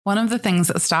One of the things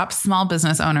that stops small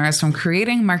business owners from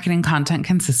creating marketing content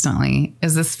consistently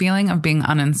is this feeling of being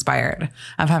uninspired,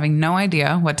 of having no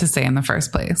idea what to say in the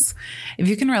first place. If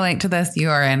you can relate to this,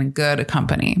 you are in good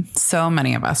company. So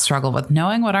many of us struggle with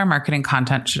knowing what our marketing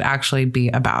content should actually be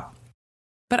about.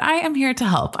 But I am here to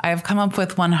help. I have come up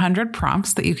with 100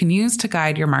 prompts that you can use to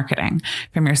guide your marketing,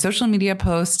 from your social media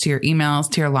posts to your emails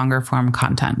to your longer form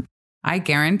content. I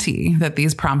guarantee that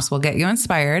these prompts will get you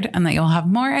inspired and that you'll have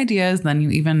more ideas than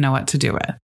you even know what to do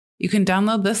with. You can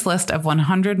download this list of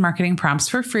 100 marketing prompts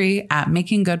for free at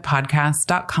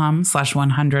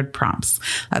makinggoodpodcast.com/100 prompts.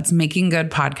 That's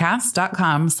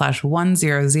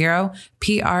makinggoodpodcast.com/100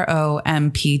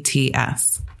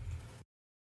 PROMPTS.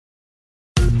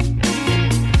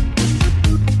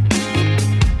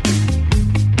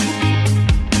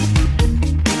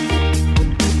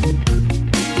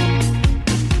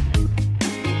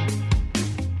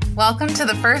 Welcome to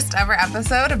the first ever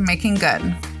episode of Making Good,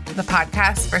 the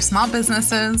podcast for small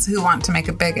businesses who want to make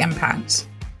a big impact.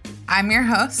 I'm your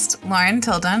host, Lauren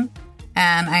Tilden,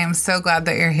 and I am so glad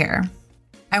that you're here.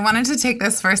 I wanted to take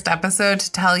this first episode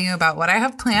to tell you about what I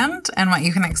have planned and what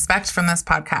you can expect from this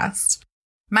podcast.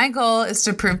 My goal is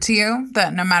to prove to you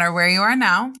that no matter where you are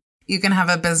now, you can have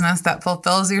a business that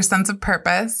fulfills your sense of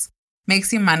purpose,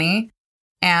 makes you money,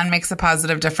 and makes a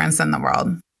positive difference in the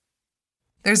world.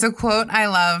 There's a quote I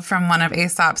love from one of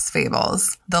Aesop's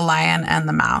fables, The Lion and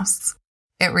the Mouse.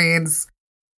 It reads,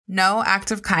 "No act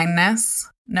of kindness,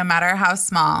 no matter how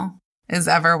small, is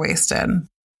ever wasted."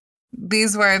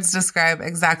 These words describe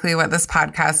exactly what this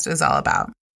podcast is all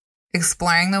about,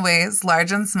 exploring the ways,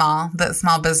 large and small, that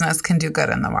small business can do good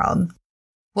in the world.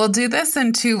 We'll do this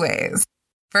in two ways.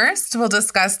 First, we'll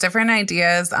discuss different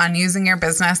ideas on using your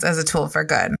business as a tool for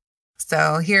good.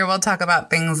 So here we'll talk about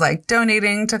things like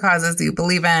donating to causes you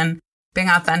believe in, being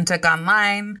authentic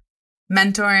online,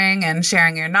 mentoring and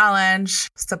sharing your knowledge,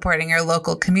 supporting your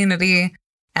local community,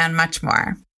 and much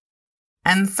more.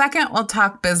 And second, we'll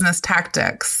talk business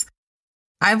tactics.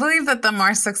 I believe that the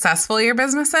more successful your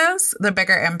business is, the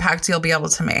bigger impact you'll be able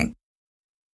to make.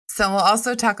 So we'll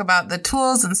also talk about the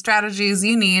tools and strategies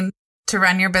you need to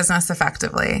run your business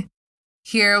effectively.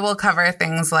 Here we'll cover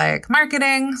things like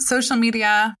marketing, social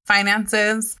media,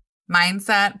 finances,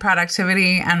 mindset,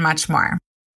 productivity, and much more.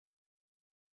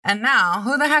 And now,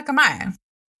 who the heck am I?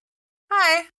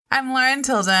 Hi, I'm Lauren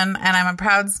Tilden, and I'm a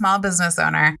proud small business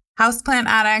owner, houseplant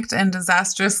addict, and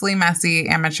disastrously messy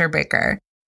amateur baker.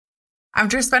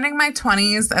 After spending my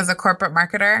 20s as a corporate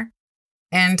marketer,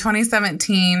 in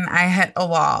 2017, I hit a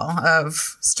wall of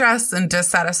stress and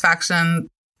dissatisfaction,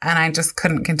 and I just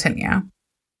couldn't continue.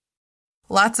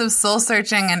 Lots of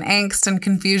soul-searching and angst and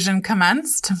confusion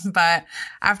commenced, but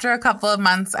after a couple of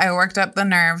months, I worked up the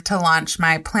nerve to launch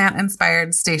my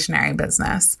plant-inspired stationery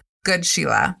business, Good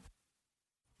Sheila.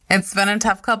 It's been a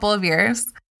tough couple of years.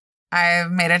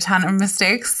 I've made a ton of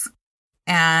mistakes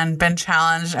and been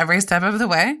challenged every step of the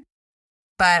way,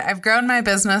 but I've grown my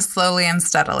business slowly and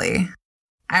steadily.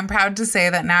 I'm proud to say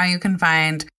that now you can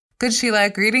find Good Sheila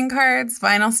greeting cards,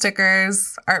 vinyl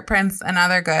stickers, art prints, and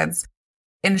other goods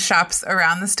in shops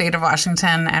around the state of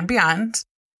Washington and beyond.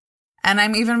 And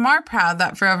I'm even more proud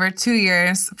that for over 2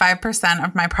 years, 5%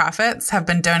 of my profits have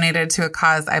been donated to a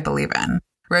cause I believe in,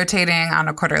 rotating on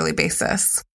a quarterly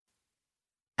basis.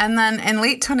 And then in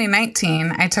late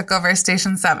 2019, I took over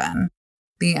Station 7,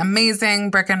 the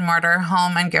amazing brick and mortar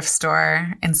home and gift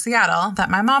store in Seattle that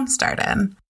my mom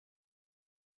started.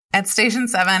 At Station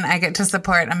 7, I get to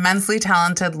support immensely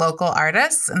talented local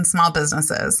artists and small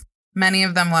businesses, many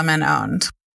of them women-owned.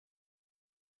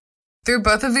 Through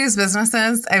both of these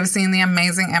businesses, I've seen the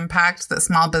amazing impact that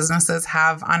small businesses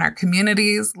have on our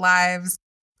communities, lives,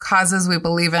 causes we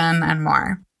believe in, and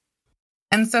more.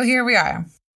 And so here we are.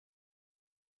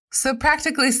 So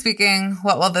practically speaking,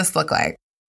 what will this look like?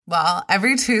 Well,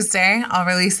 every Tuesday, I'll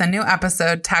release a new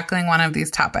episode tackling one of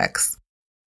these topics.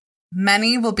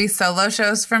 Many will be solo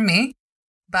shows from me,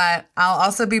 but I'll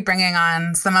also be bringing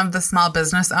on some of the small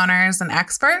business owners and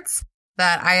experts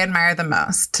that I admire the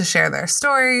most to share their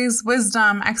stories,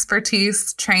 wisdom,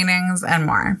 expertise, trainings, and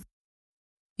more.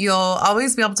 You'll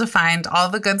always be able to find all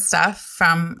the good stuff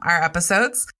from our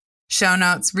episodes, show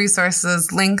notes,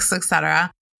 resources, links,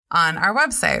 etc. on our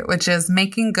website, which is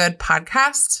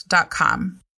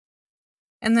makinggoodpodcast.com.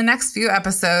 In the next few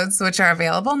episodes, which are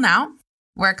available now,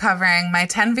 we're covering my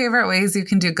 10 favorite ways you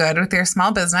can do good with your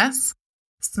small business,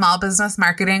 Small Business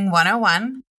Marketing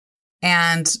 101,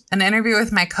 and an interview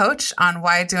with my coach on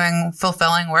why doing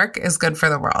fulfilling work is good for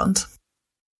the world.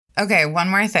 Okay, one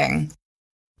more thing.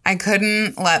 I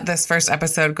couldn't let this first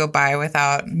episode go by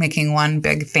without making one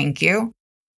big thank you.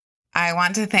 I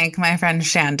want to thank my friend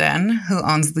Shandon, who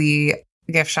owns the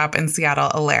gift shop in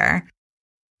Seattle, Allaire.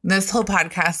 This whole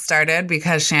podcast started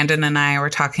because Shandon and I were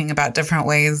talking about different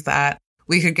ways that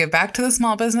we could give back to the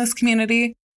small business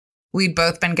community. We'd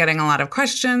both been getting a lot of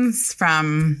questions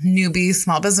from newbie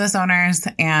small business owners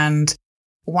and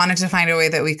wanted to find a way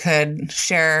that we could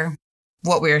share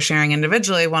what we were sharing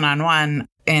individually, one-on-one,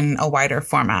 in a wider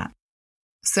format.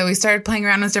 So we started playing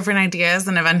around with different ideas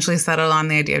and eventually settled on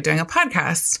the idea of doing a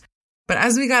podcast. But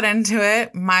as we got into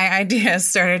it, my ideas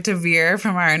started to veer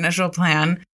from our initial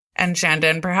plan, and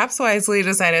Shandon, perhaps wisely,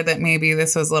 decided that maybe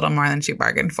this was a little more than she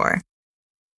bargained for.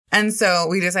 And so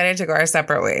we decided to go our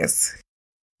separate ways.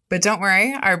 But don't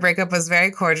worry, our breakup was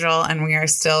very cordial and we are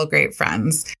still great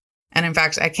friends. And in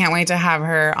fact, I can't wait to have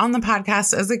her on the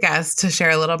podcast as a guest to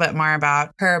share a little bit more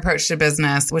about her approach to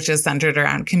business, which is centered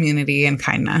around community and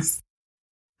kindness.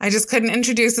 I just couldn't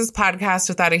introduce this podcast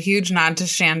without a huge nod to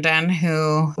Shandon,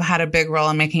 who had a big role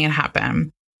in making it happen.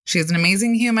 She's an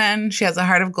amazing human. She has a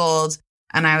heart of gold.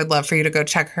 And I would love for you to go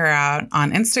check her out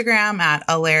on Instagram at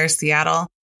Allaire Seattle,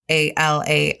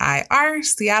 ALAIR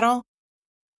Seattle,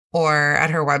 or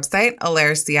at her website,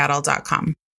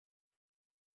 allaireseattle.com.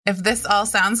 If this all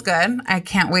sounds good, I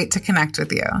can't wait to connect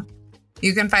with you.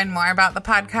 You can find more about the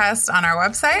podcast on our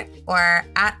website or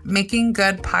at Making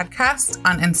Good Podcast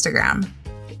on Instagram.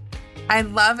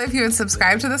 I'd love if you would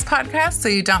subscribe to this podcast so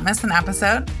you don't miss an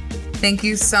episode. Thank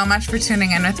you so much for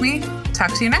tuning in with me.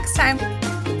 Talk to you next time.